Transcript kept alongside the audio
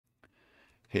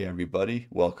Hey everybody,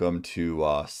 welcome to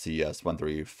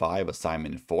CS135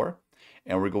 assignment 4,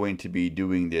 and we're going to be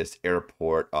doing this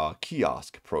airport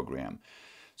kiosk program.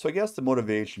 So I guess the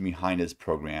motivation behind this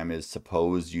program is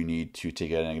suppose you need to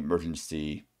take an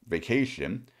emergency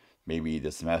vacation. Maybe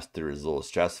the semester is a little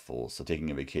stressful, so taking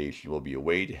a vacation will be a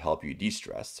way to help you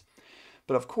de-stress.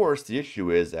 But of course, the issue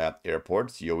is at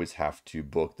airports, you always have to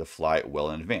book the flight well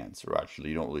in advance. Or actually,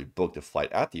 you don't really book the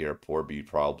flight at the airport, but you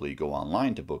probably go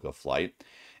online to book a flight.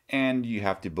 And you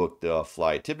have to book the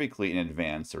flight typically in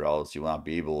advance, or else you will not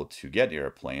be able to get the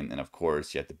airplane. And of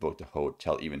course, you have to book the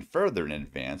hotel even further in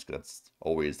advance, because that's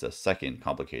always the second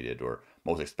complicated or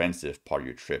most expensive part of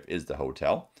your trip is the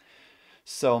hotel.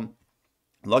 So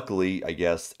luckily, I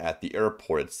guess at the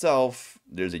airport itself,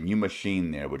 there's a new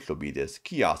machine there, which will be this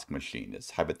kiosk machine,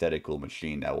 this hypothetical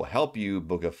machine that will help you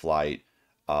book a flight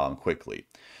quickly.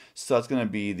 So that's going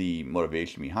to be the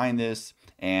motivation behind this.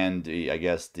 And I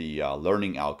guess the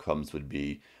learning outcomes would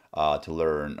be to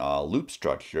learn loop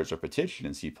structures or repetition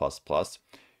in C++,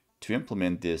 to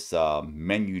implement this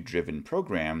menu-driven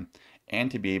program,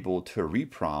 and to be able to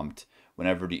reprompt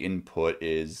whenever the input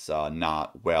is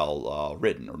not well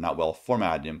written or not well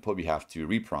formatted input. We have to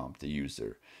reprompt the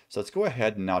user. So let's go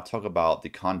ahead and now talk about the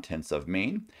contents of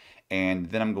main, and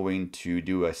then I'm going to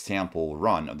do a sample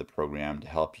run of the program to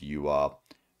help you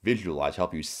visualize,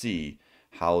 help you see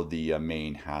how the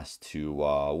main has to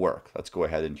work. Let's go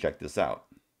ahead and check this out.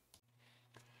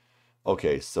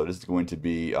 Okay, so this is going to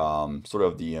be sort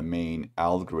of the main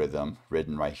algorithm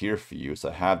written right here for you. So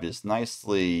I have this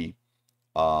nicely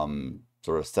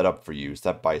sort of set up for you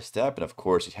step by step. And of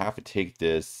course, you have to take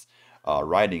this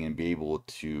writing and be able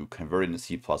to convert it into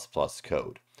C++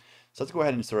 code. So let's go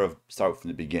ahead and sort of start from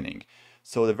the beginning.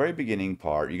 So the very beginning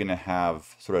part, you're going to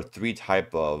have sort of three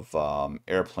type of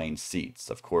airplane seats.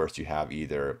 Of course, you have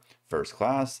either first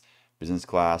class, business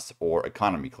class, or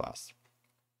economy class.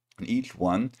 And each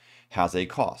one has a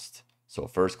cost. So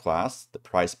first class, the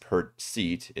price per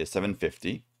seat is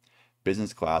 $7.50.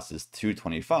 Business class is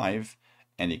 $2.25.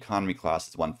 And economy class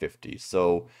is $1.50.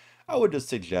 So I would just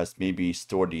suggest maybe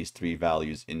store these three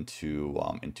values into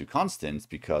constants,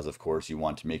 because of course you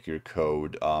want to make your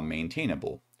code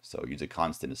maintainable. So use a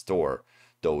constant to store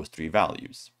those three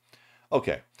values.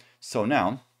 Okay, so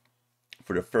now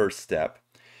for the first step,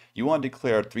 you want to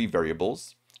declare three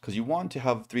variables, because you want to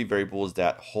have three variables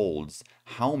that holds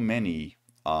how many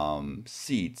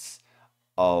seats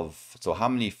so how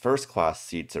many first class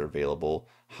seats are available,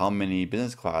 how many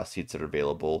business class seats are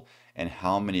available, and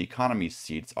how many economy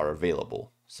seats are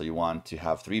available. So you want to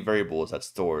have three variables that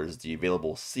stores the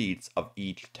available seats of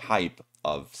each type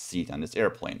of seat on this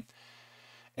airplane.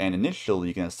 And initially,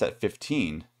 you're going to set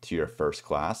 15 to your first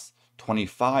class,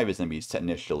 25 is going to be set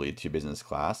initially to business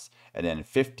class, and then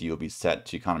 50 will be set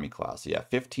to economy class. So you have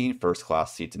 15 first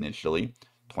class seats initially,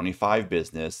 25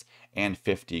 business, and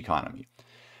 50 economy.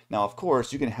 Now, of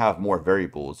course, you can have more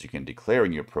variables you can declare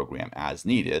in your program as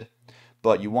needed,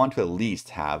 but you want to at least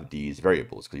have these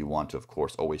variables, because you want to, of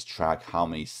course, always track how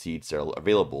many seats are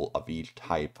available of each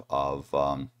type of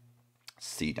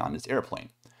seat on this airplane.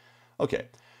 Okay,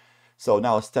 so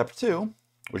now step 2,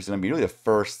 which is going to be really the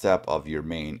first step of your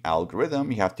main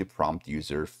algorithm, you have to prompt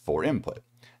user for input.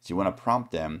 So you want to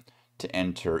prompt them to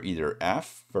enter either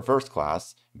F for first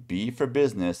class, B for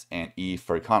business, and E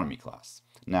for economy class.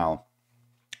 Now,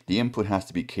 the input has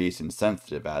to be case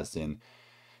insensitive, as in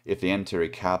if they enter a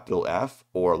capital F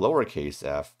or lowercase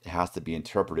f, it has to be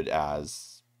interpreted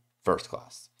as first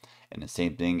class. And the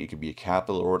same thing, it could be a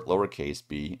capital or lowercase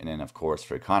b, and then of course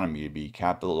for economy, it'd be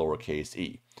capital lowercase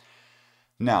e.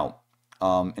 Now,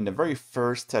 in the very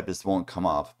first step, this won't come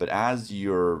up, but as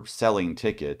you're selling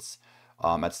tickets,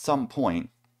 at some point,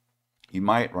 you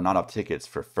might run out of tickets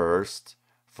for first,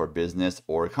 for business,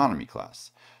 or economy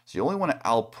class. So you only want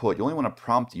to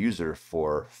prompt the user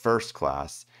for first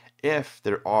class if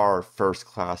there are first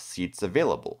class seats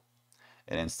available.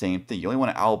 And then same thing, you only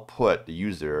want to output the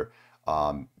user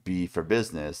B for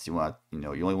business. You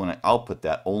only want to output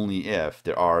that only if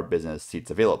there are business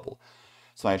seats available.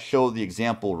 So when I show the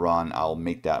example run, I'll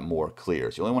make that more clear.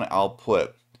 So you only want to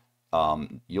output,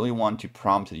 you only want to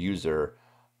prompt the user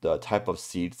the type of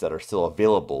seats that are still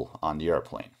available on the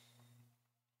airplane.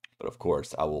 But of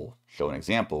course, I will show an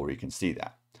example where you can see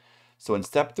that. So in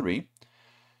step 3,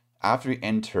 after you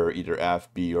enter either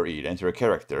F, B, or E, enter a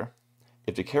character.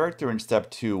 If the character in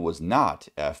step 2 was not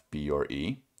F, B, or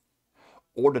E,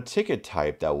 or the ticket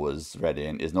type that was read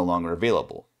in is no longer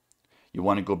available, you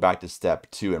want to go back to step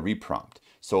 2 and reprompt.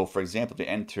 So for example, if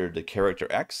you enter the character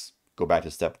X, go back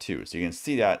to step 2. So you can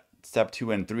see that step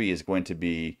 2 and 3 is going to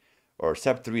be, or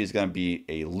step 3 is going to be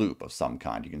a loop of some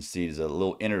kind. You can see there's a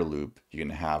little inner loop you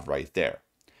can have right there.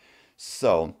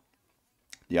 So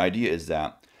the idea is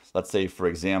that, let's say, for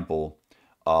example,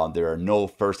 there are no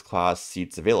first class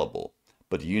seats available,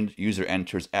 but the user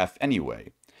enters F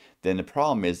anyway. Then the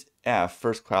problem is F,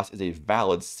 first class, is a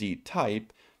valid seat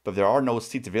type, but if there are no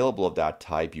seats available of that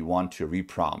type, you want to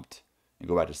reprompt and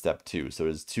go back to step 2. So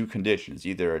there's two conditions.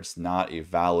 Either it's not a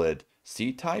valid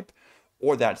seat type,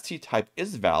 or that seat type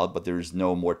is valid, but there's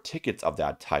no more tickets of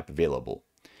that type available.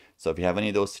 So if you have any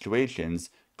of those situations,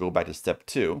 go back to step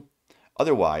 2.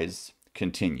 Otherwise,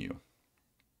 continue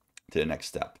to the next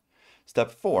step.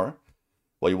 Step 4,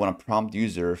 well, you want to prompt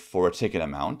user for a ticket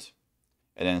amount.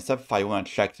 And then in step 5, you want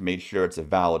to check to make sure it's a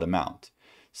valid amount.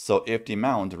 So if the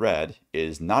amount read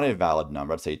is not a valid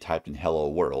number, let's say typed in hello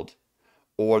world,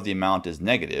 or the amount is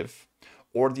negative,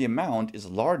 or the amount is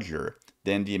larger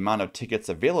than the amount of tickets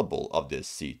available of this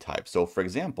seat type. So for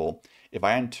example, if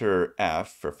I enter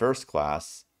F for first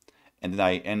class, and then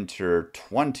I enter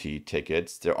 20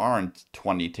 tickets, there aren't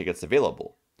 20 tickets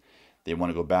available. They want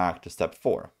to go back to step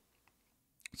 4.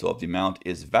 So if the amount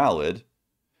is valid,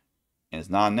 and it's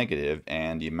non-negative,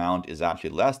 and the amount is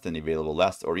actually less than the available,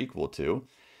 less or equal to,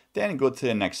 then go to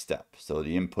the next step. So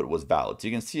the input was valid. So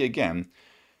you can see again,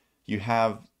 you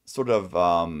have sort of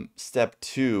step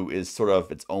 2 is sort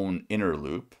of its own inner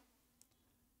loop,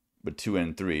 but 2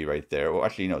 and 3 right there. Well,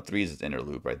 actually, no, 3 is its inner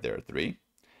loop right there, 3.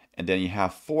 And then you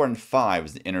have 4 and 5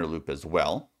 is the inner loop as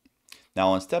well. Now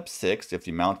on step 6, if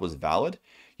the amount was valid,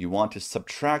 you want to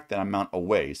subtract that amount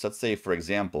away. So let's say, for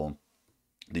example,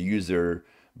 the user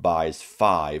buys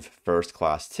 5 first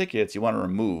class tickets. You want to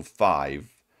remove 5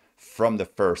 from the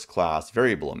first class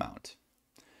variable amount.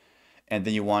 And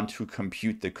then you want to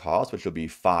compute the cost, which will be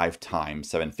 5 times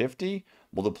 750,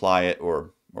 multiply it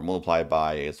or multiply it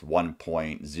by, it's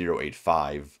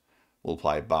 1.085,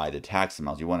 multiply it by the tax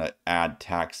amount. You want to add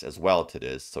tax as well to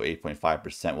this. So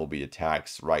 8.5% will be the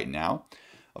tax right now.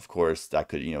 Of course, that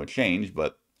could, change,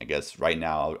 but I guess right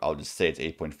now I'll just say it's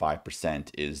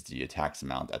 8.5% is the tax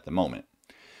amount at the moment.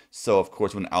 So of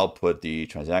course, when output the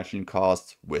transaction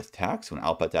cost with tax, when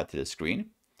output that to the screen,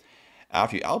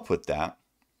 after you output that,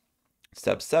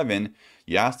 step 7,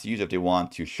 you ask the user if they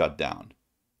want to shut down.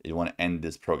 They want to end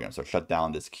this program, so shut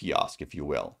down this kiosk, if you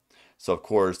will. So of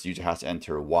course, the user has to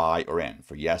enter Y or N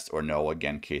for yes or no,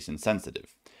 again, case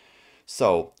insensitive.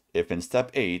 So if in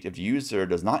step 8, if the user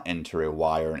does not enter a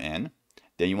Y or an N,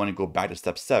 then you want to go back to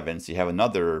step 7, so you have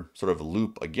another sort of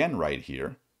loop again right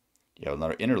here. You have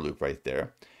another inner loop right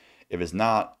there. If it's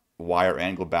not Y or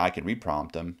N, go back and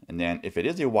reprompt them. And then if it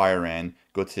is a Y or N,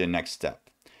 go to the next step.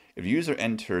 If the user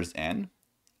enters N,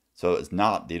 so it's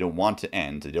not, they don't want to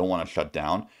end, they don't want to shut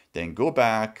down, then go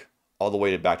back all the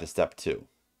way back to step 2.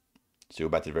 So go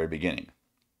back to the very beginning.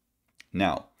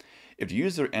 Now, if the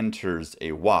user enters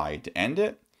a Y to end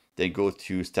it, then go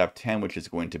to step 10, which is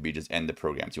going to be just end the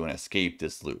program. So you want to escape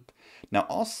this loop. Now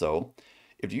also,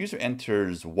 if the user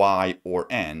enters Y or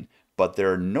N, but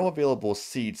there are no available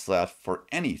seats left for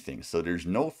anything, so there's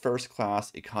no first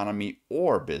class, economy,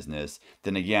 or business,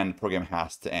 then again, the program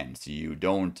has to end. So you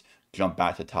don't jump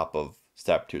back to the top of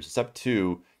step 2. So step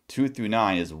 2, 2 through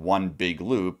 9 is one big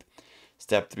loop.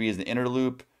 Step 3 is the inner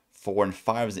loop. 4 and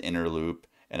 5 is the inner loop.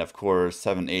 And of course,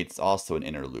 7 and 8 is also an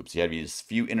inner loop. So you have these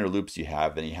few inner loops you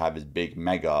have, and you have this big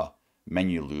mega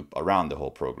menu loop around the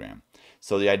whole program.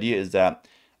 So the idea is that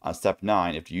on step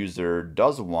 9, if the user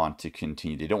does want to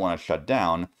continue, they don't want to shut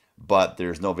down, but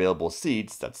there's no available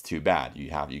seats, that's too bad.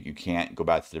 You can't go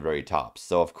back to the very top.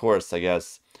 So of course, I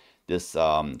guess this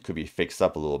could be fixed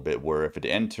up a little bit, where if it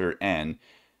enter N,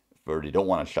 or they don't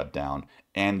want to shut down,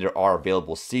 and there are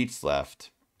available seats left,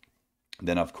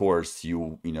 then of course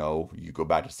you go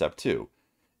back to step 2.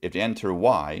 If they enter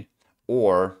Y,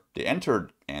 or they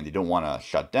entered and they don't want to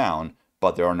shut down,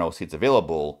 but there are no seats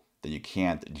available, then you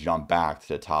can't jump back to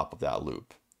the top of that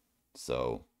loop.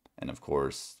 So, and of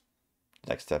course,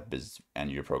 the next step is end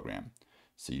your program.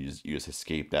 So you just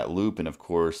escape that loop, and of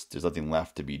course, there's nothing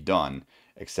left to be done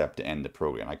except to end the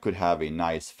program. I could have a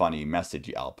nice, funny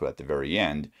message output at the very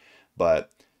end,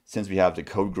 but since we have the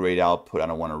code grade output, I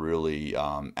don't want to really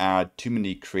add too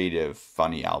many creative,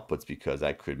 funny outputs, because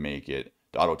that could make it,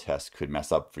 the auto test could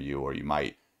mess up for you, or you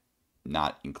might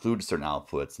not include certain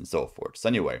outputs and so forth. So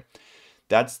anyway,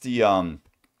 that's the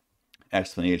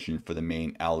explanation for the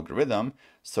main algorithm.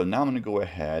 So now I'm going to go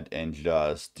ahead and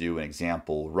just do an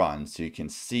example run so you can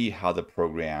see how the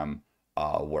program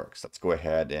works. Let's go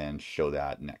ahead and show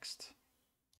that next.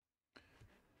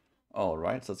 All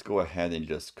right, so let's go ahead and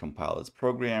just compile this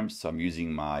program. So I'm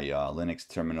using my Linux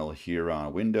terminal here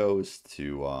on Windows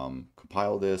to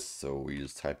compile this. So we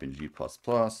just type in G++,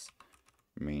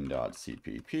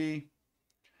 main.cpp,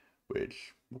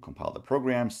 which will compile the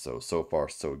program. So far,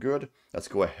 so good. Let's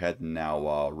go ahead and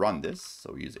now run this.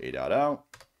 So we use a.out.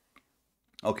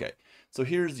 Okay, so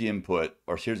here's the input,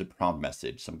 or here's the prompt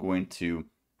message. So I'm going to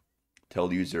tell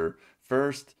the user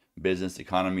first, business,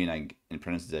 economy, and in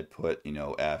parentheses I put,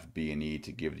 F, B, and E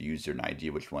to give the user an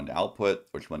idea which one to output,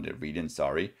 which one to read in,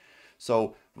 sorry.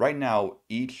 So right now,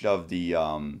 each of the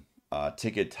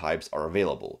ticket types are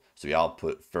available. So we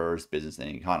output first, business, and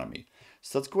economy.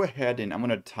 So let's go ahead and I'm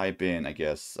going to type in, I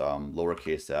guess,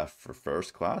 lowercase f for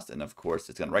first class. And of course,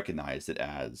 it's going to recognize it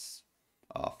as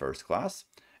first class.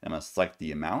 And I'm going to select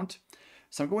the amount.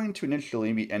 So I'm going to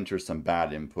initially enter some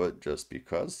bad input just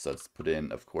because. So let's put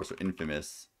in, of course, our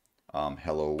infamous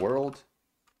hello world.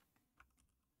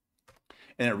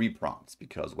 And it reprompts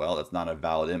because, well, that's not a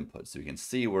valid input. So you can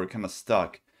see we're kind of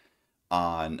stuck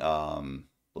on,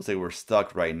 let's say we're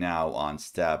stuck right now on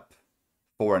step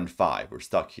 4 and 5. We're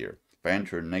stuck here. If I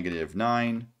enter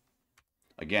 -9,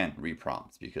 again,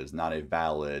 reprompts because not a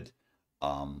valid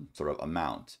sort of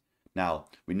amount. Now,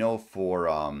 we know for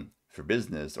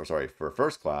business, or sorry, for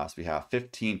first class, we have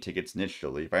 15 tickets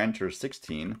initially. If I enter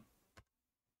 16,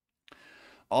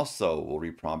 also will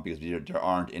reprompt because there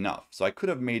aren't enough. So I could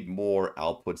have made more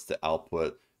outputs to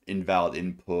output invalid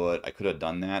input. I could have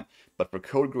done that, but for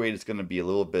code grade, it's going to be a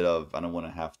little bit of, I don't want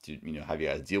to have to, have you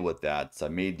guys deal with that. So I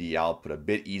made the output a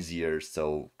bit easier.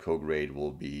 So code grade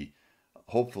will be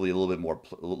hopefully a little bit more,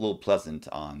 a little pleasant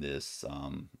on this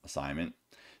assignment.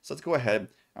 So let's go ahead.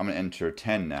 I'm going to enter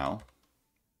 10 now.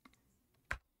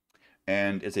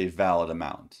 And it's a valid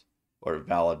amount or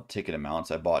valid ticket amount.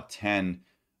 So I bought 10,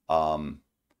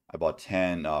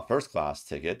 first class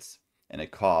tickets and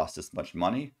it cost this much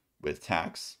money with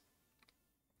tax.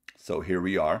 So here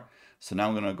we are. So now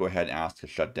I'm going to go ahead and ask to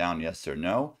shut down, yes or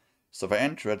no. So if I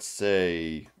enter, let's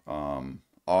say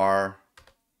R,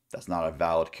 that's not a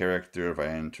valid character. If I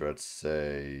enter, let's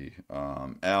say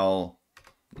L,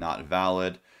 not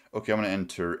valid. Okay, I'm going to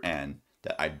enter N,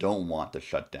 that I don't want to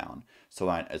shut down.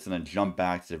 So it's going to jump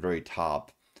back to the very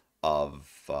top of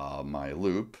my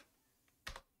loop.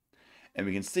 And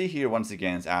we can see here, once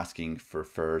again, it's asking for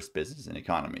first, business, and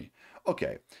economy.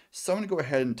 Okay, so I'm going to go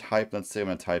ahead and type, let's say I'm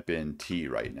going to type in T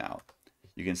right now.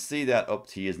 You can see that, oh,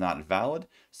 T is not valid,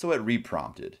 so it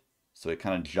reprompted. So it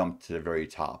kind of jumped to the very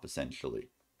top, essentially.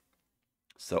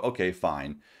 So, okay,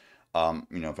 fine.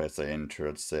 If I say enter,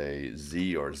 let's say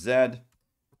Z or Z,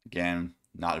 again,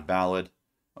 not valid.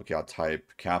 Okay, I'll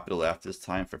type capital F this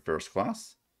time for first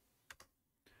class.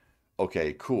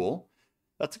 Okay, cool.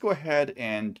 Let's go ahead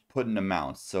and put an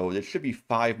amount. So there should be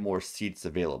 5 more seats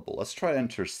available. Let's try to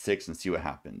enter 6 and see what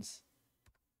happens.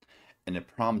 And it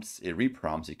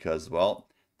reprompts because, well,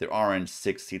 there aren't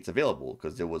 6 seats available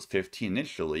because there was 15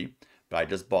 initially, but I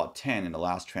just bought 10 in the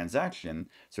last transaction.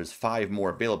 So there's 5 more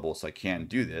available, so I can't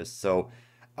do this. So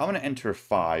I'm going to enter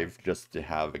 5 just to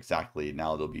have exactly,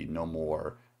 now there'll be no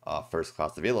more first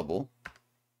class available.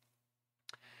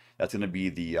 That's going to be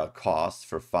the cost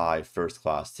for 5 first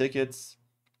class tickets.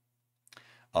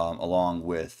 Along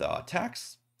with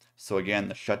tax. So again,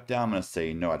 the shutdown, I'm going to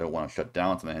say, no, I don't want to shut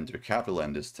down. So I'm going to enter capital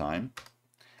N this time.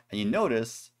 And you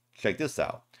notice, check this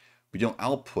out. We don't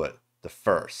output the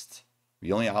first.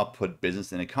 We only output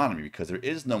business and economy because there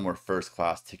is no more first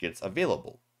class tickets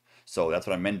available. So that's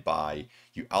what I meant by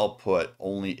you output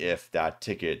only if that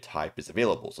ticket type is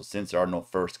available. So since there are no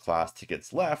first class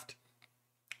tickets left,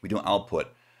 we don't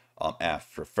output F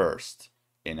for first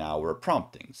in our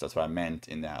prompting. So that's what I meant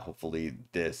in that. Hopefully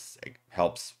this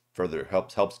helps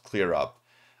clear up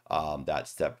that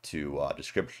step 2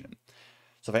 description.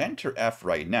 So if I enter F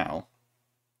right now,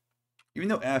 even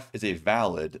though F is a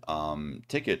valid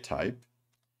ticket type,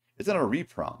 it's going to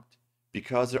reprompt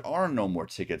because there are no more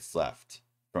tickets left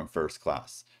from first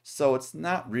class. So it's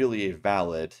not really a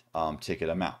valid ticket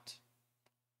amount.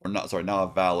 Or not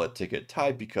a valid ticket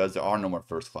type because there are no more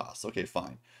first class. Okay,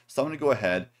 fine. So I'm going to go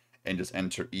ahead and just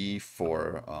enter E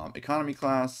for economy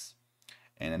class,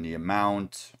 and then the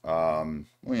amount,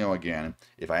 again,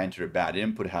 if I enter a bad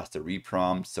input, it has to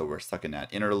reprompt, so we're stuck in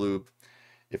that inner loop.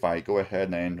 If I go ahead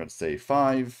and I enter, let's say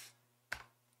 5,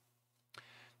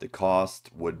 the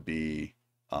cost would be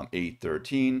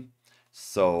 813.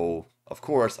 So, of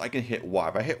course, I can hit Y.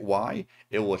 If I hit Y,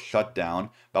 it will shut down,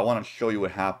 but I want to show you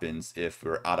what happens if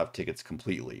we're out of tickets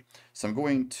completely. So I'm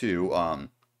going to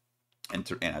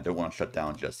enter N. I don't want to shut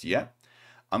down just yet.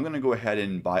 I'm going to go ahead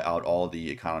and buy out all the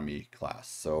economy class.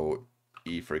 So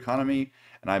E for economy,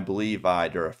 and I believe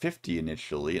there are 50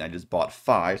 initially, and I just bought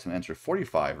 5, so I'm going to enter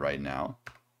 45 right now.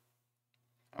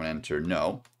 I'm going to enter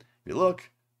no. If you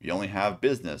look, we only have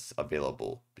business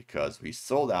available because we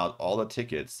sold out all the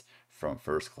tickets from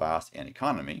first class and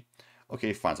economy.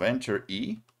 Okay, fine. So I enter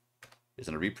E. It's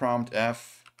going to reprompt.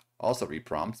 F also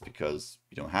reprompts because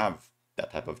you don't have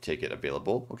that type of ticket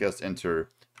available. Okay, let's enter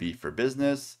B for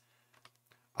business.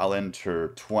 I'll enter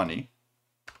 20.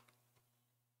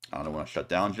 I don't want to shut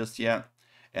down just yet.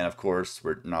 And of course,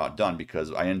 we're not done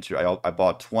because I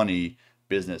bought 20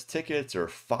 business tickets. There are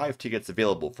 5 tickets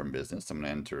available from business. I'm going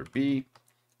to enter B,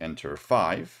 enter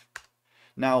 5.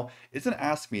 Now, it's going to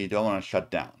ask me, do I want to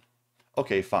shut down?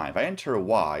 Okay, fine. If I enter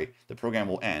Y, the program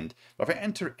will end. But if I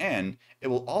enter N, it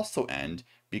will also end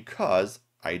because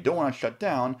I don't want to shut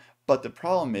down. But the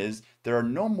problem is there are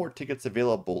no more tickets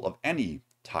available of any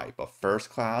type of first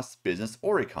class, business,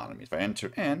 or economy. If I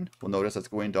enter N, we'll notice that's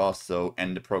going to also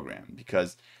end the program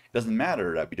because it doesn't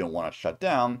matter that we don't want to shut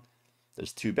down.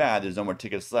 There's too bad. There's no more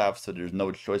tickets left, so there's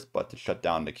no choice but to shut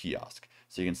down the kiosk.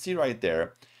 So you can see right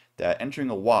there that entering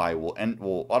a Y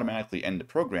will automatically end the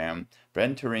program, but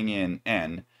entering in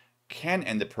N can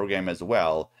end the program as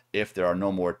well if there are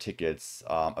no more tickets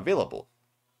available.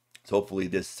 So hopefully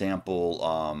this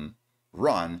sample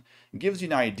run gives you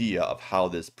an idea of how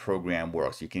this program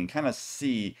works. You can kind of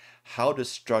see how to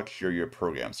structure your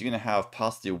program. So you're going to have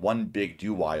possibly one big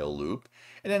do while loop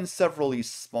and then several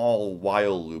small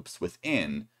while loops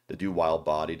within the do while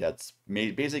body. That's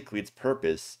made basically its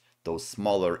purpose. Those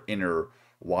smaller inner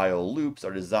while loops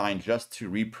are designed just to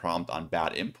reprompt on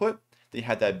bad input. They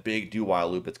have that big do while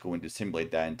loop that's going to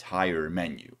simulate that entire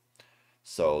menu.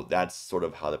 So that's sort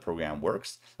of how the program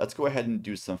works. Let's go ahead and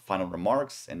do some final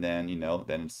remarks, and then,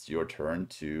 then it's your turn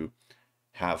to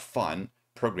have fun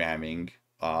programming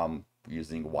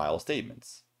using while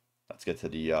statements. Let's get to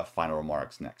the final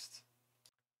remarks next.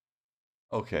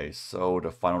 Okay, so the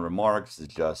final remarks is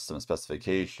just some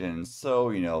specifications. So,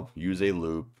 use a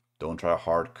loop. Don't try to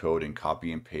hard code and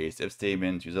copy and paste if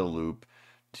statements. Use a loop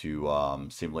to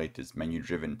simulate this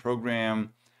menu-driven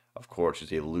program. Of course,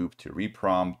 use a loop to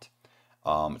reprompt.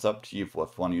 It's up to you if you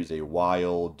want to use a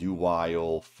while, do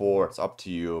while, for. It's up to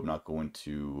you. I'm not going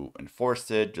to enforce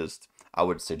it. I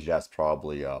would suggest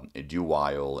probably a do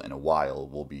while and a while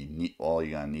will be all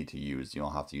you're gonna need to use. You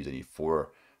don't have to use any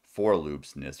for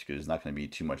loops in this because there's not going to be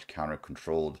too much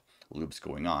counter-controlled loops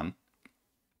going on.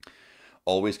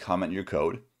 Always comment your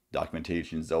code.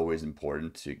 Documentation is always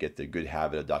important to get the good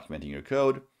habit of documenting your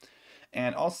code.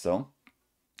 And also,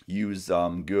 use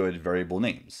good variable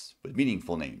names with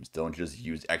meaningful names. Don't just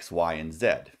use X, Y, and Z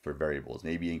for variables.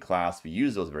 Maybe in class we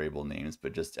use those variable names,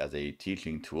 but just as a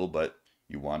teaching tool. But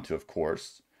you want to, of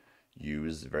course,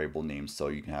 use variable names so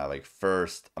you can have like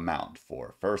first amount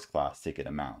for first class ticket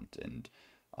amount and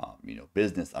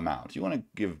business amount. You want to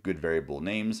give good variable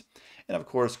names, and of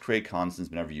course create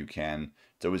constants whenever you can.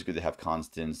 It's always good to have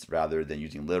constants rather than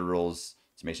using literals.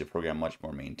 It makes your program much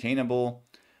more maintainable.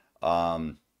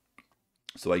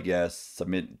 So I guess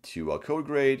submit to a code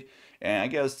grade, and I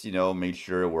guess, make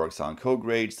sure it works on code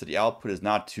grade. So the output is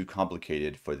not too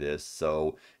complicated for this,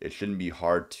 so it shouldn't be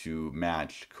hard to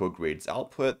match code grade's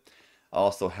output. I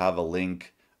also have a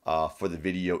link for the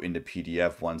video in the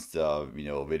PDF once the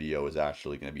video is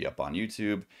actually going to be up on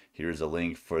YouTube. Here's a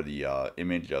link for the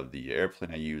image of the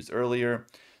airplane I used earlier.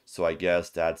 So I guess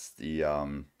that's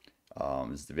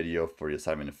this is the video for the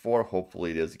assignment 4.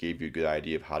 Hopefully this gave you a good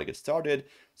idea of how to get started.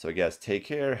 So I guess take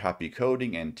care, happy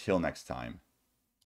coding, and until next time.